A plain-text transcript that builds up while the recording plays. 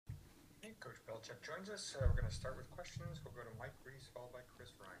Belichick joins us. We're going to start with questions. We'll go to Mike Reese, followed by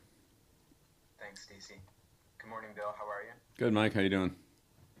Chris Ryan. Thanks, Stacy. Good morning, Bill. How are you? Good, Mike. How you doing?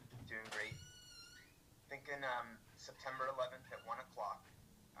 Doing great. Thinking September 11th at 1 o'clock.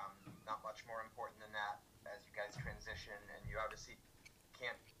 Not much more important than that as you guys transition, and you obviously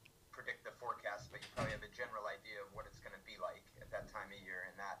can't predict the forecast, but you probably have a general idea of what it's going to be like at that time of year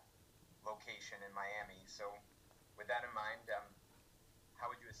in that location in Miami. So with that in mind, how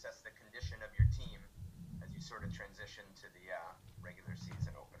would you assess the condition of your team as you sort of transition to the regular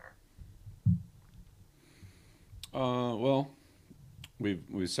season opener? Well,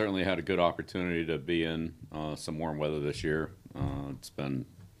 we've certainly had a good opportunity to be in some warm weather this year. It's been,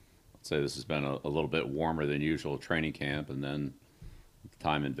 I'd say this has been a little bit warmer than usual training camp, and then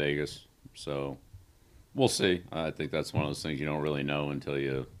time in Vegas. So we'll see. I think that's one of those things you don't really know until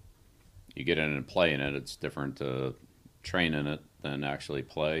you get in and play in it. It's different to train in it than actually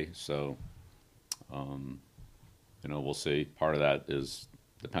play. So, we'll see. Part of that is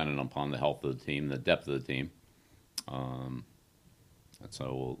dependent upon the health of the team, the depth of the team. And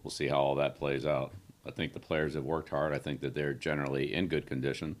so we'll see how all that plays out. I think the players have worked hard. I think that they're generally in good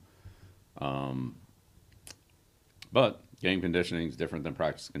condition. But game conditioning is different than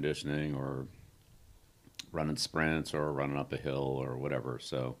practice conditioning or running sprints or running up a hill or whatever.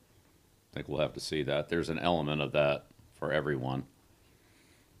 So I think we'll have to see that. There's an element of that for everyone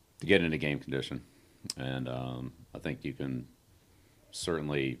to get into game condition. And I think you can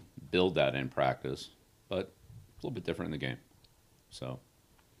certainly build that in practice, but it's a little bit different in the game. So,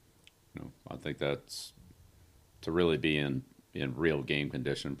 I think that's to really be in real game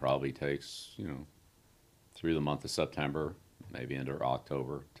condition probably takes, through the month of September, maybe into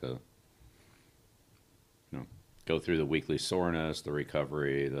October to, go through the weekly soreness, the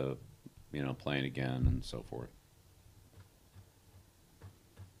recovery, the, playing again and so forth.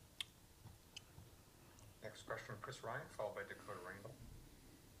 Next question, Chris Ryan, followed by Dakota Rainbow.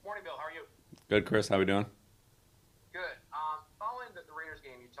 Morning, Bill. How are you? Good, Chris. How we doing? Good. Following the Raiders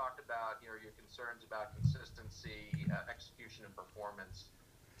game, you talked about your concerns about consistency, execution, and performance.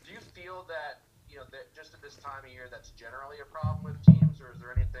 Do you feel that that just at this time of year that's generally a problem with teams, or is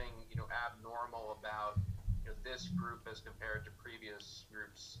there anything abnormal about this group as compared to previous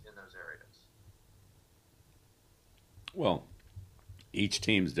groups in those areas? Well, each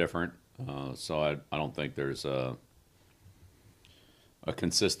team's different, so I don't think there's a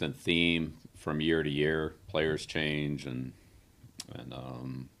consistent theme from year to year. Players change and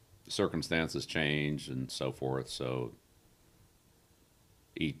circumstances change and so forth. So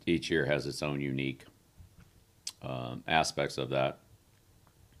each year has its own unique aspects of that.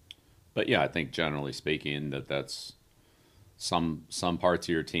 But yeah, I think generally speaking that's some parts of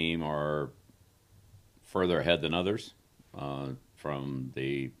your team are further ahead than others, from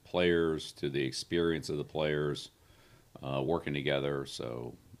the players to the experience of the players working together.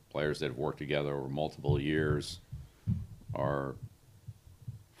 So players that have worked together over multiple years are,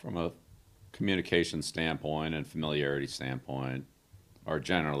 from a communication standpoint and familiarity standpoint, are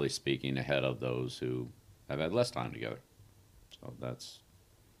generally speaking ahead of those who have had less time together. So that's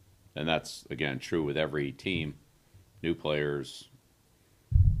again true with every team. New players,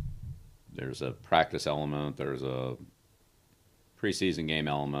 there's a practice element, there's a preseason game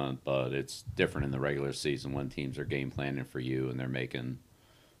element, but it's different in the regular season when teams are game planning for you and they're making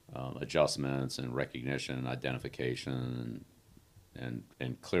adjustments and recognition and identification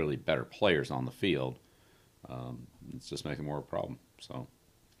and clearly better players on the field. It's just making more of a problem. So,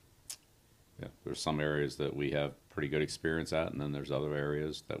 yeah, there's some areas that we have pretty good experience at, and then there's other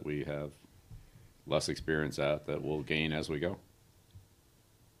areas that we have less experience at that we'll gain as we go.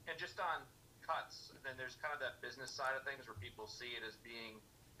 And just on cuts, then there's kind of that business side of things where people see it as being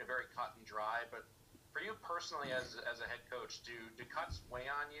very cut and dry. But for you personally, as a head coach, do cuts weigh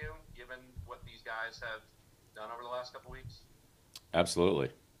on you, given what these guys have done over the last couple weeks?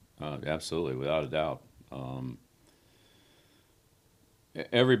 Absolutely, absolutely, without a doubt.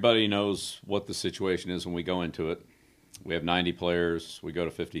 Everybody knows what the situation is when we go into it. We have 90 players. We go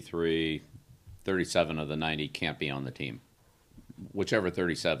to 53. 37 of the 90 can't be on the team. Whichever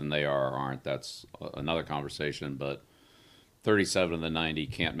 37 they are or aren't, that's another conversation. But 37 of the 90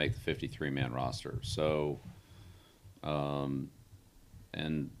 can't make the 53-man roster. So, and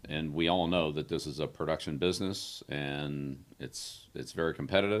we all know that this is a production business, and it's very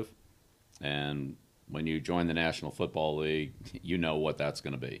competitive. And when you join the National Football League, you know what that's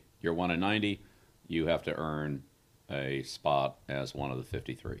going to be. You're 1 in 90, you have to earn a spot as one of the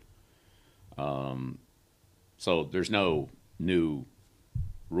 53. So there's no new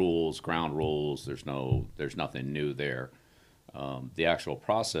rules, ground rules. There's nothing new there. The actual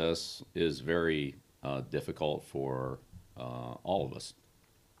process is very difficult for all of us.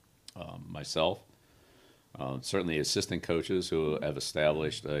 Myself, certainly assistant coaches who have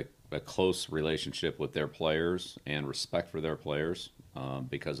established a close relationship with their players and respect for their players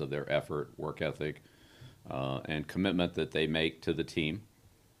because of their effort, work ethic, and commitment that they make to the team.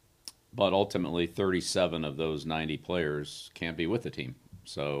 But ultimately, 37 of those 90 players can't be with the team.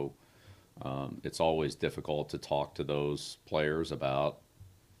 So it's always difficult to talk to those players about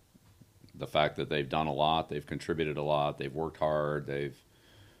the fact that they've done a lot, they've contributed a lot, they've worked hard, they've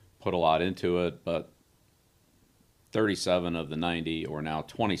put a lot into it, but 37 of the 90, or now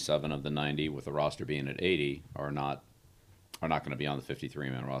 27 of the 90, with the roster being at 80, are not going to be on the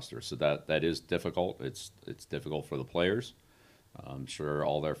 53-man roster. So that is difficult. It's difficult for the players. I'm sure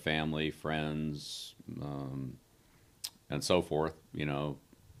all their family, friends, and so forth,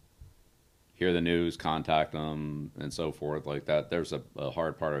 hear the news, contact them, and so forth like that. There's a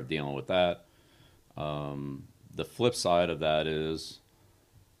hard part of dealing with that. The flip side of that is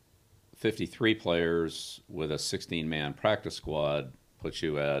 53 players with a 16-man practice squad puts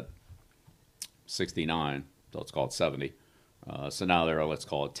you at 69, so let's call it 70. So now there are, let's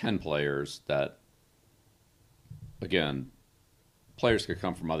call it 10 players that, again, players could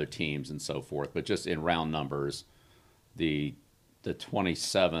come from other teams and so forth, but just in round numbers, the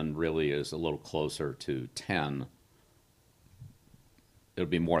 27 really is a little closer to 10. It'll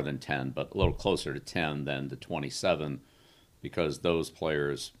be more than 10, but a little closer to 10 than the 27, because those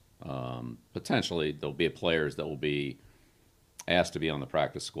players, potentially, there'll be players that will be asked to be on the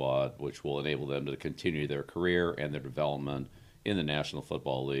practice squad, which will enable them to continue their career and their development in the National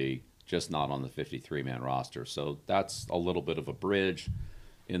Football League, just not on the 53-man roster. So that's a little bit of a bridge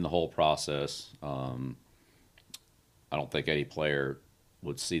in the whole process. I don't think any player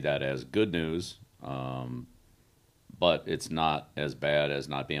would see that as good news, but it's not as bad as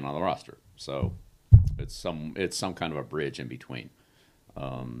not being on the roster. So it's some kind of a bridge in between.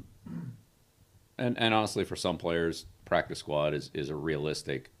 And honestly, for some players, practice squad is a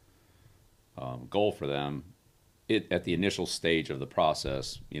realistic goal for them. At the initial stage of the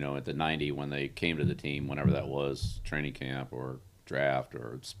process, at the 90 when they came to the team, whenever that was, training camp or draft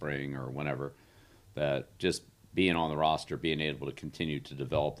or spring or whenever, that just being on the roster, being able to continue to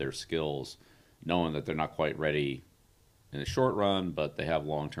develop their skills, knowing that they're not quite ready in the short run, but they have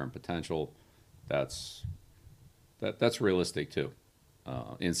long-term potential, that's realistic too,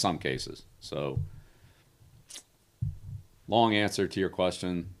 in some cases. So, long answer to your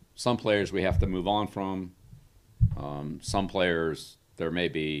question. Some players we have to move on from. Some players, there may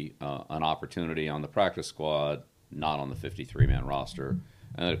be an opportunity on the practice squad, not on the 53-man roster.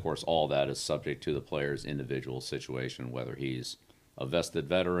 And then, of course, all that is subject to the player's individual situation, whether he's a vested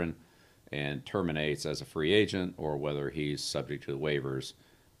veteran and terminates as a free agent, or whether he's subject to the waivers.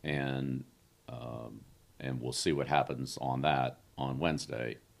 And we'll see what happens on that on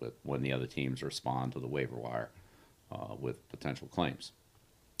Wednesday when the other teams respond to the waiver wire with potential claims.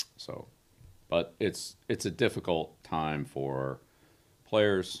 So, but it's a difficult time for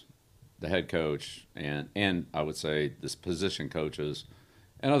players, the head coach, and I would say this position coaches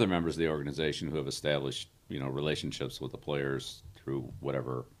and other members of the organization who have established relationships with the players through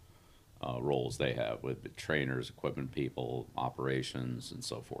whatever roles they have with trainers, equipment people, operations, and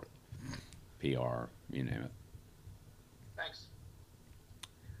so forth, PR, you name it. Thanks.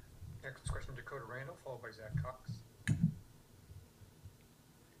 Next question, Dakota Randall, followed by Zach Cox.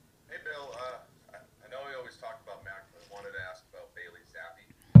 Hey, Bill. I know we always talk about Mac, but I wanted to ask about Bailey Zappi.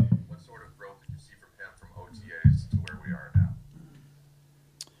 What sort of growth did you see from him from OTAs to where we are now?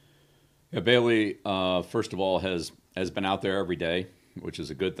 Yeah, Bailey, first of all, has been out there every day, which is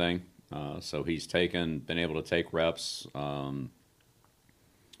a good thing. So he's been able to take reps,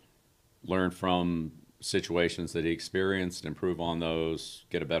 learn from situations that he experienced, improve on those,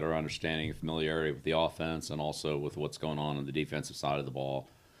 get a better understanding and familiarity with the offense, and also with what's going on the defensive side of the ball.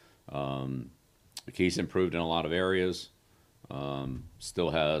 He's improved in a lot of areas. Still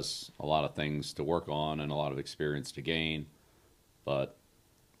has a lot of things to work on and a lot of experience to gain, but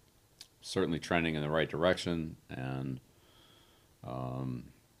certainly trending in the right direction. And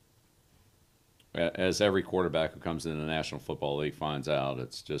as every quarterback who comes into the National Football League finds out,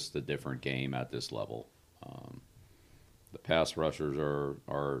 it's just a different game at this level. The pass rushers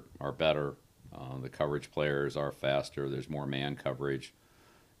are better. The coverage players are faster. There's more man coverage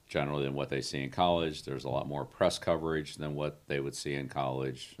generally than what they see in college. There's a lot more press coverage than what they would see in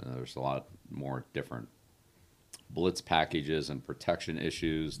college. There's a lot more different blitz packages and protection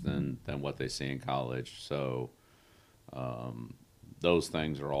issues than what they see in college. So those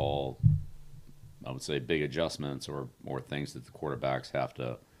things are all I would say, big adjustments or things that the quarterbacks have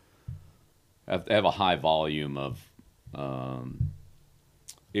to have a high volume of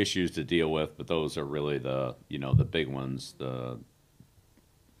issues to deal with. But those are really the big ones: the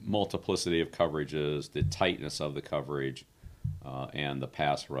multiplicity of coverages, the tightness of the coverage, and the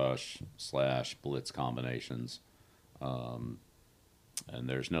pass rush / blitz combinations. And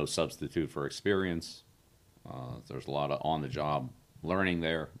there's no substitute for experience. There's a lot of on-the-job learning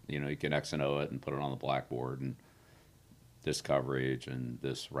there. You can X and O it and put it on the blackboard and this coverage and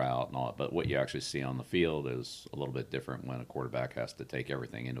this route and all that. But what you actually see on the field is a little bit different when a quarterback has to take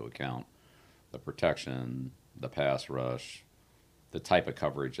everything into account: the protection, the pass rush, the type of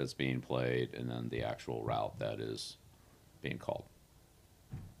coverage that's being played, and then the actual route that is being called.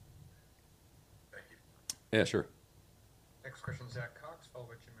 Thank you. Yeah, sure. Next question, Zach Cox, followed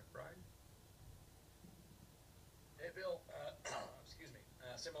by Jim McBride. Hey, Bill. Excuse me.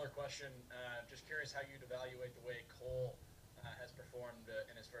 Similar question. Just curious how you'd evaluate the way Cole has performed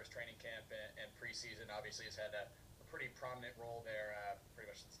in his first training camp and preseason. Obviously, has had a pretty prominent role there pretty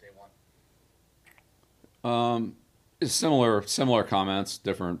much since day one. Similar comments,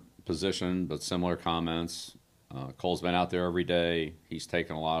 different position, but similar comments. Cole's been out there every day. He's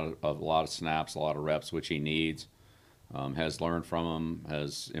taken a lot of snaps, a lot of reps, which he needs. Has learned from them,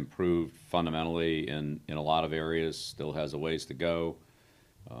 has improved fundamentally in a lot of areas, still has a ways to go.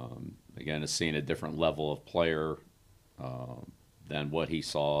 Again, is seeing a different level of player than what he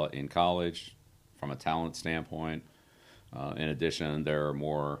saw in college from a talent standpoint. In addition, there are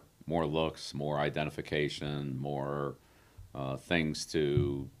more looks, more identification, more things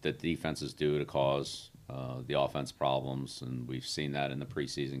that defenses do to cause the offense problems, and we've seen that in the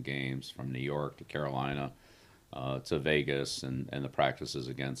preseason games from New York to Carolina. To Vegas and the practices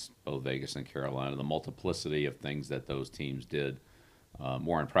against both Vegas and Carolina, the multiplicity of things that those teams did,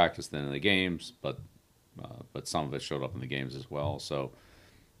 more in practice than in the games, but some of it showed up in the games as well. So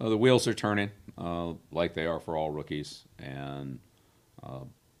the wheels are turning like they are for all rookies, and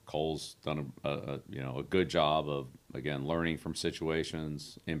Cole's done a good job of, again, learning from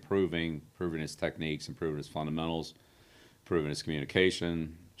situations, improving his techniques, improving his fundamentals, improving his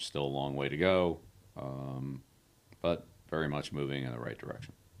communication. Still a long way to go. But very much moving in the right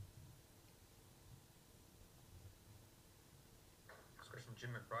direction. Next question, Jim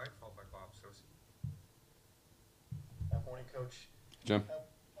McBride, followed by Bob Sosi. Morning, Coach. Jim?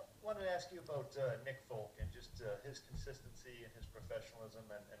 Wanted to ask you about Nick Folk and just his consistency and his professionalism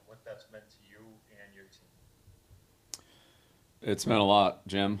and what that's meant to you and your team. It's meant a lot,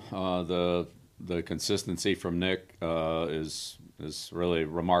 Jim. The consistency from Nick is really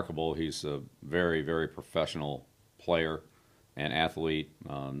remarkable. He's a very, very professional player and athlete,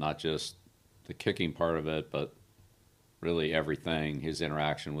 not just the kicking part of it, but really everything. His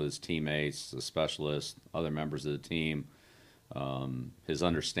interaction with his teammates, the specialists, other members of the team, his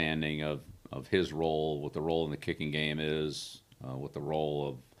understanding of his role, what the role in the kicking game is, what the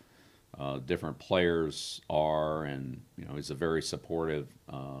role of different players are, and he's a very supportive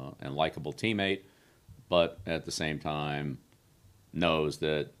and likable teammate, but at the same time knows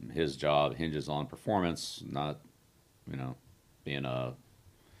that his job hinges on performance, not being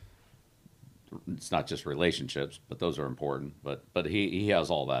it's not just relationships, but those are important. But he has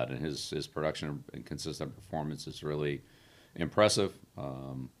all that, and his production and consistent performance is really impressive.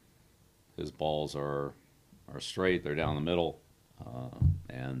 His balls are straight; they're down the middle,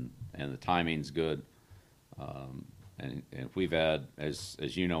 and the timing's good. And we've had, as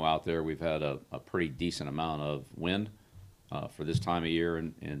you know, out there, we've had a pretty decent amount of wind for this time of year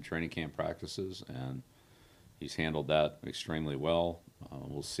in training camp practices, and he's handled that extremely well.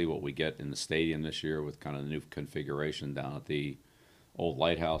 We'll see what we get in the stadium this year with kind of the new configuration down at the old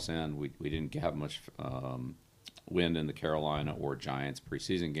Lighthouse end. We didn't have much wind in the Carolina or Giants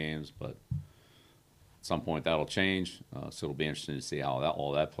preseason games, but at some point that'll change. So it'll be interesting to see how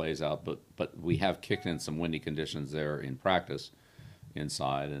all that plays out. But we have kicked in some windy conditions there in practice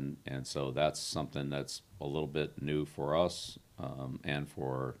inside, and so that's something that's a little bit new for us and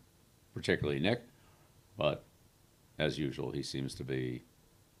for particularly Nick. But as usual, he seems to be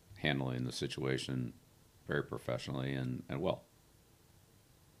handling the situation very professionally and well.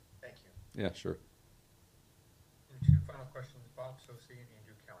 Thank you. Yeah, sure. And two final questions, Bob Sosi and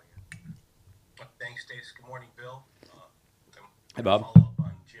Andrew Callahan. Thanks, Stace. Good morning, Bill. Hey, Bob.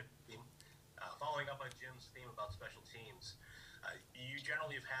 Following up on Jim's theme about special teams, you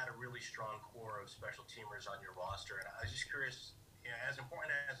generally have had a really strong core of special teamers on your roster, and I was just curious, as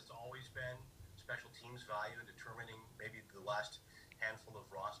important as it's always been, special teams value in determining maybe the last handful of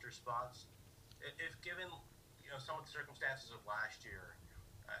roster spots. If given some of the circumstances of last year,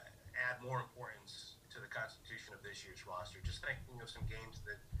 add more importance to the constitution of this year's roster? Just thinking of some games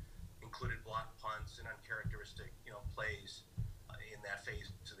that included block punts and uncharacteristic, plays in that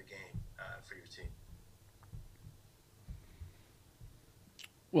phase of the game for your team.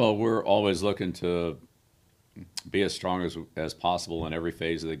 Well, we're always looking to be as strong as possible in every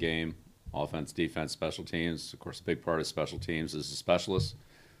phase of the game. Offense, defense, special teams. Of course, a big part of special teams is the specialists.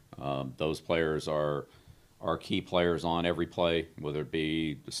 Those players are key players on every play, whether it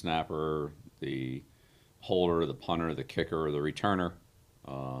be the snapper, the holder, the punter, the kicker, or the returner,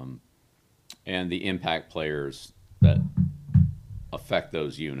 and the impact players that affect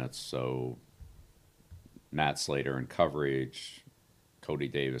those units. So Matt Slater in coverage, Cody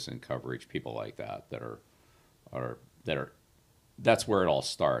Davis in coverage, people like that that's where it all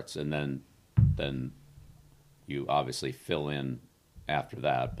starts, and then you obviously fill in after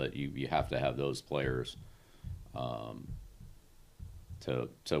that, but you have to have those players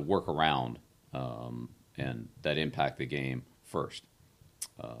to work around and that impact the game first.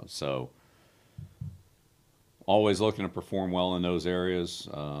 So always looking to perform well in those areas.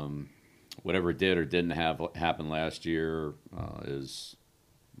 Whatever did or didn't happen last year is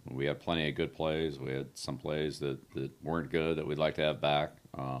we had plenty of good plays. We had some plays that weren't good that we'd like to have back.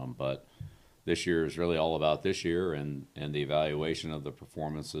 But this year is really all about this year and the evaluation of the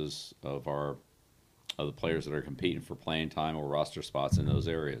performances of the players that are competing for playing time or roster spots in those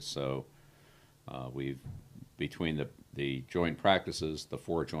areas. So we've, between the joint practices, the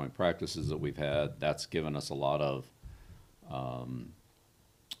 4 joint practices that we've had, that's given us a lot of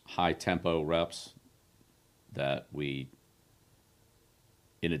high tempo reps that we,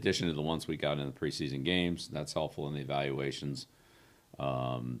 in addition to the ones we got in the preseason games, that's helpful in the evaluations.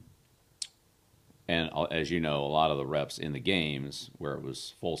 And as you know, a lot of the reps in the games where it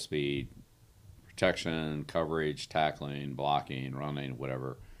was full speed, protection, coverage, tackling, blocking, running,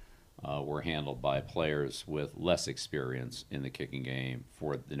 whatever, were handled by players with less experience in the kicking game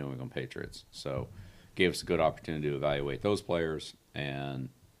for the New England Patriots. So gave us a good opportunity to evaluate those players and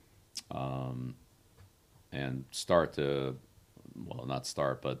start to, well, not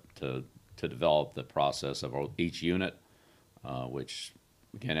start, but to develop the process of each unit, which,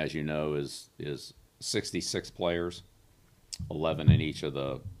 again, as you know, is 66 players, 11 in each of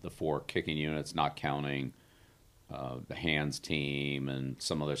the 4 kicking units, not counting the hands team and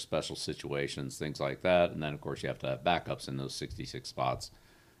some other special situations, things like that. And then, of course, you have to have backups in those 66 spots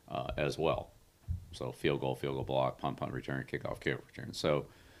as well. So field goal block, punt return, kickoff, kick return. So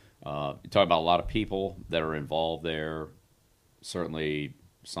you talk about a lot of people that are involved there. Certainly,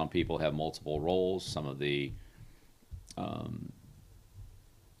 some people have multiple roles. Some of the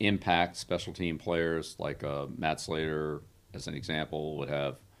impact special team players, like Matt Slater, as an example, would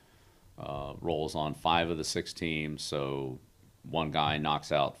have roles on 5 of the 6 teams. So one guy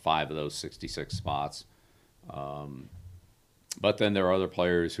knocks out 5 of those 66 spots. But then there are other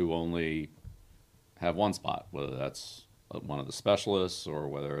players who only have 1 spot, whether that's one of the specialists or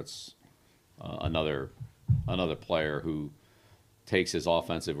whether it's another player who takes his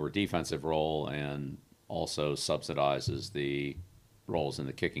offensive or defensive role and also subsidizes the roles in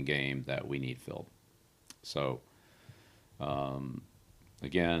the kicking game that we need filled. So,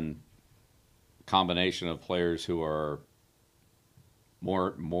 again, combination of players who are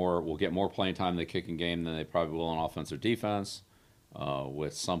will get more playing time in the kicking game than they probably will on offense or defense,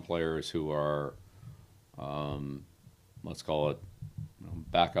 with some players who are, let's call it,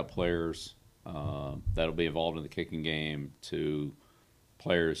 backup players that'll be involved in the kicking game, to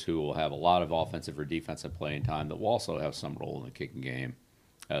players who will have a lot of offensive or defensive playing time that will also have some role in the kicking game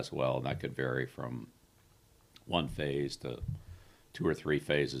as well. And that could vary from 1 phase to 2 or 3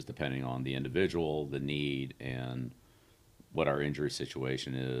 phases, depending on the individual, the need, and what our injury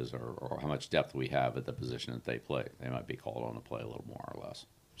situation is, or how much depth we have at the position that they play. They might be called on to play a little more or less.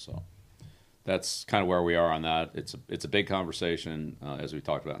 So that's kind of where we are on that. It's a big conversation, as we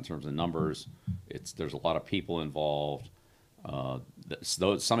talked about in terms of numbers. There's a lot of people involved.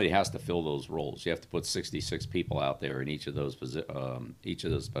 Somebody has to fill those roles. You have to put 66 people out there in each of those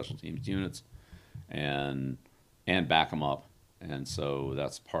special teams units, and back them up. And so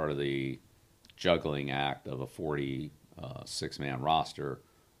that's part of the juggling act of a 46-man roster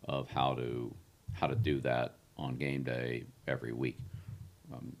of how to do that on game day every week.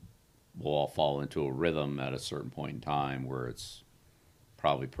 We'll all fall into a rhythm at a certain point in time where it's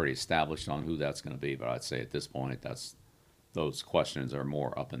probably pretty established on who that's going to be. But I'd say at this point, those questions are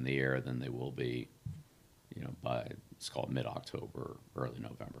more up in the air than they will be, by, it's called mid-October, early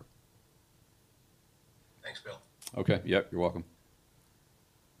November. Thanks, Bill. Okay. Yep. You're welcome.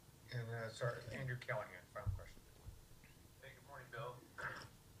 And sorry, Andrew Callahan, final question. Hey, good morning, Bill.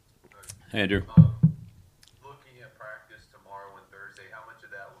 Andrew. Looking at practice tomorrow and Thursday, how much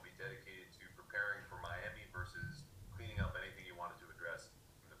of that will be dedicated to preparing for Miami versus cleaning up anything you wanted to address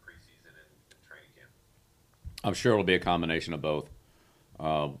in the preseason and training camp? I'm sure it'll be a combination of both.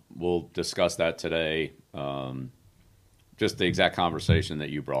 We'll discuss that today. Just the exact conversation that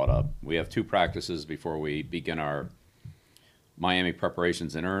you brought up. We have 2 practices before we begin our Miami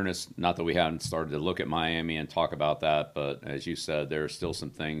preparations in earnest. Not that we haven't started to look at Miami and talk about that, but as you said, there are still some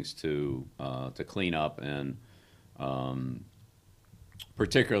things to clean up, and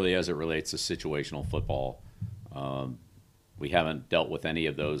particularly as it relates to situational football. We haven't dealt with any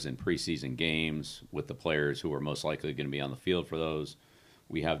of those in preseason games with the players who are most likely going to be on the field for those.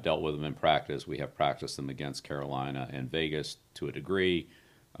 We have dealt with them in practice. We have practiced them against Carolina and Vegas to a degree,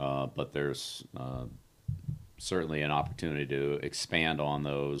 but there's certainly an opportunity to expand on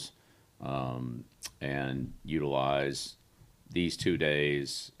those and utilize these 2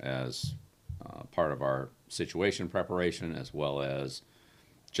 days as part of our situation preparation, as well as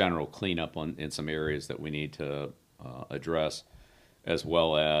general cleanup in some areas that we need to address, as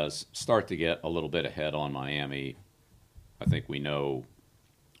well as start to get a little bit ahead on Miami. I think we know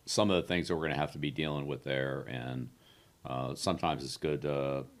some of the things that we're going to have to be dealing with there, and sometimes it's good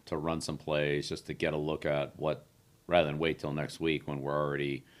to run some plays just to get a look at what, rather than wait till next week when we're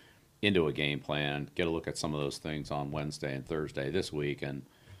already into a game plan, get a look at some of those things on Wednesday and Thursday this week,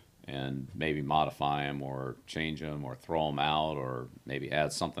 and maybe modify them or change them or throw them out, or maybe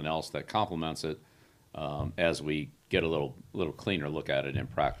add something else that complements it as we get a little cleaner look at it in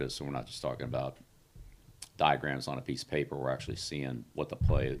practice. So we're not just talking about diagrams on a piece of paper. We're actually seeing what the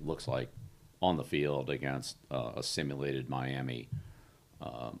play looks like on the field against a simulated Miami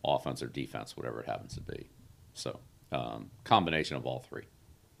offense or defense, whatever it happens to be. So combination of all 3.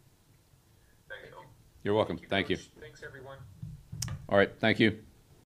 Thank you. You're welcome. Thank you. Thanks, everyone. All right. Thank you.